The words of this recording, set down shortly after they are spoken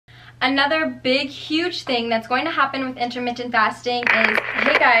Another big, huge thing that's going to happen with intermittent fasting is,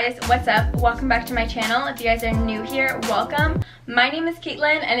 hey guys, what's up? Welcome back to my channel. If you guys are new here, welcome. My name is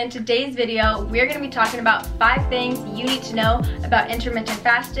Caitlin, and in today's video, we're going to be talking about 5 things you need to know about intermittent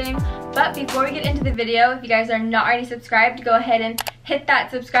fasting. But before we get into the video, if you guys are not already subscribed, go ahead and hit that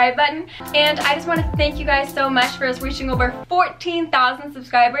subscribe button. And I just want to thank you guys so much for us reaching over 14,000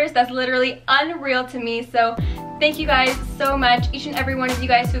 subscribers. That's literally unreal to me. So thank you guys so much, each and every one of you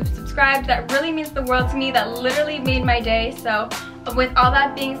guys who have subscribed. That really means the world to me. That literally made my day. So with all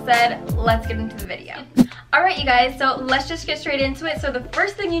that being said, let's get into the video. Alright you guys, so let's just get straight into it. So the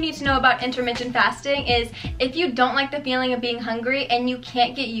first thing you need to know about intermittent fasting is if you don't like the feeling of being hungry and you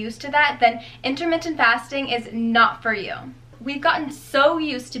can't get used to that, then intermittent fasting is not for you. We've gotten so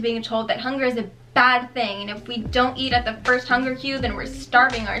used to being told that hunger is a bad thing, and if we don't eat at the first hunger cue, then we're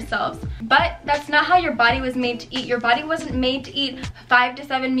starving ourselves. But that's not how your body was made to eat. Your body wasn't made to eat 5 to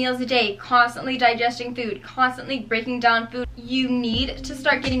 7 meals a day, constantly digesting food, constantly breaking down food. You need to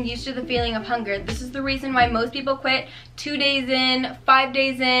start getting used to the feeling of hunger. This is the reason why most people quit 2 days in, 5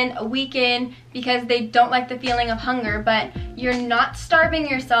 days in, a week in, because they don't like the feeling of hunger. But you're not starving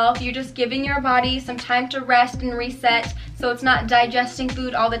yourself, you're just giving your body some time to rest and reset, so it's not digesting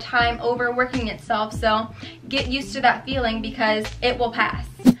food all the time, overworking itself. So get used to that feeling because it will pass.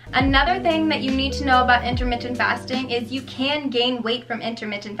 Another thing that you need to know about intermittent fasting is you can gain weight from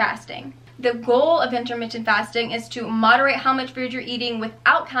intermittent fasting. The goal of intermittent fasting is to moderate how much food you're eating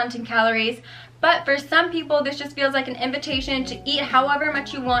without counting calories, but for some people this just feels like an invitation to eat however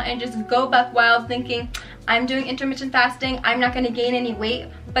much you want and just go buck wild thinking, I'm doing intermittent fasting, I'm not going to gain any weight.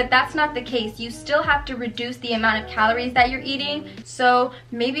 But that's not the case. You still have to reduce the amount of calories that you're eating. So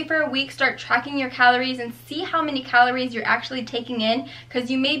maybe for a week start tracking your calories and see how many calories you're actually taking in, because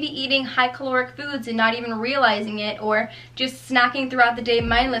you may be eating high caloric foods and not even realizing it, or just snacking throughout the day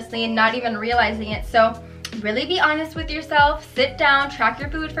mindlessly and not even realizing it. So really be honest with yourself, sit down, track your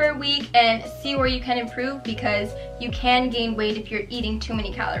food for a week and see where you can improve, because you can gain weight if you're eating too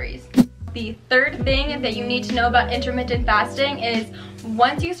many calories. The third thing that you need to know about intermittent fasting is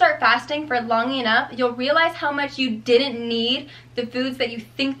once you start fasting for long enough, you'll realize how much you didn't need the foods that you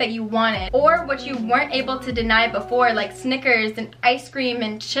think that you wanted, or what you weren't able to deny before, like Snickers and ice cream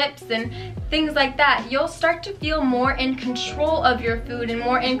and chips and things like that. You'll start to feel more in control of your food and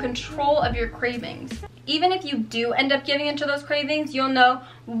more in control of your cravings. Even if you do end up giving into those cravings, you'll know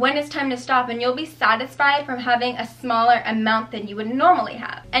when it's time to stop, and you'll be satisfied from having a smaller amount than you would normally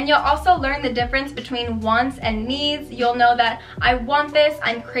have. And you'll also learn the difference between wants and needs. You'll know that I want this,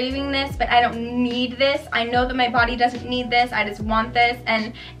 I'm craving this, but I don't need this. I know that my body doesn't need this, I just want this,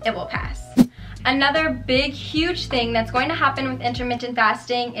 and it will pass. Another big, huge thing that's going to happen with intermittent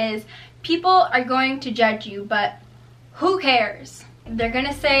fasting is people are going to judge you, but who cares? They're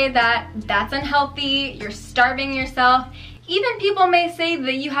gonna say that that's unhealthy, you're starving yourself. Even people may say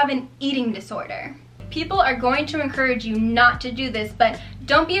that you have an eating disorder. People are going to encourage you not to do this, but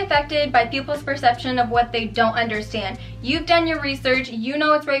don't be affected by people's perception of what they don't understand. You've done your research, you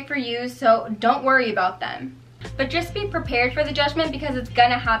know what's right for you, so don't worry about them. But just be prepared for the judgment, because it's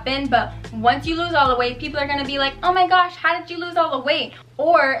gonna happen. But once you lose all the weight, people are gonna be like, oh my gosh, how did you lose all the weight?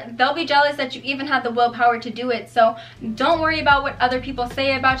 Or they'll be jealous that you even have the willpower to do it. So don't worry about what other people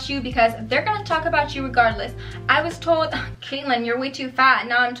say about you, because they're gonna talk about you regardless. I was told, Caitlin, you're way too fat.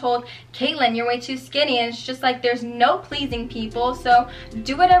 Now I'm told, Caitlin, you're way too skinny. And it's just like there's no pleasing people. So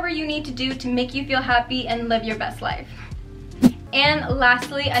do whatever you need to do to make you feel happy and live your best life. And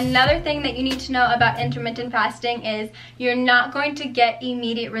lastly, another thing that you need to know about intermittent fasting is you're not going to get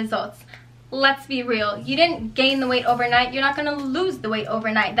immediate results. Let's be real, you didn't gain the weight overnight, you're not going to lose the weight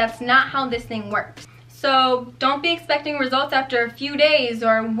overnight. That's not how this thing works. So don't be expecting results after a few days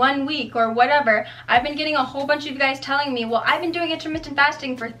or 1 week or whatever. I've been getting a whole bunch of you guys telling me, well, I've been doing intermittent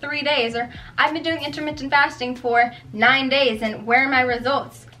fasting for 3 days, or I've been doing intermittent fasting for 9 days, and where are my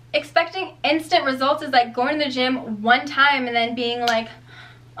results? Expecting instant results is like going to the gym one time and then being like,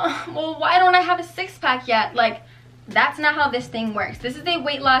 oh, well, why don't I have a six-pack yet? Like, that's not how this thing works. This is a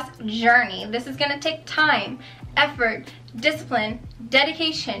weight loss journey. This is gonna take time, effort, discipline,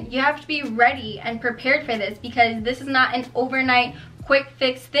 dedication. You have to be ready and prepared for this, because this is not an overnight quick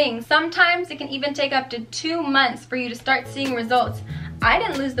fix thing. Sometimes it can even take up to 2 months for you to start seeing results. I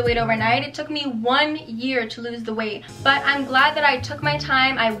didn't lose the weight overnight. It took me 1 year to lose the weight, but I'm glad that I took my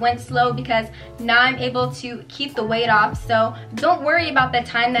time. I went slow, because now I'm able to keep the weight off. So don't worry about the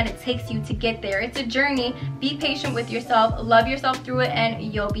time that it takes you to get there. It's a journey. Be patient with yourself, love yourself through it, and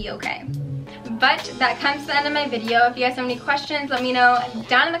you'll be okay. But that comes to the end of my video. If you guys have any questions, let me know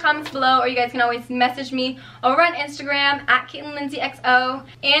down in the comments below, or you guys can always message me over on Instagram at CaitlinLindsayXO.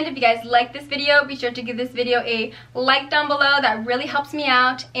 And if you guys like this video, be sure to give this video a like down below. That really helps me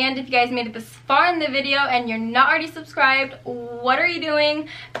out. And if you guys made it this far in the video and you're not already subscribed, what are you doing?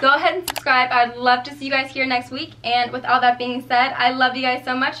 Go ahead and subscribe. I'd love to see you guys here next week. And with all that being said, I love you guys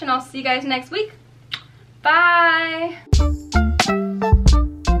so much, and I'll see you guys next week. Bye!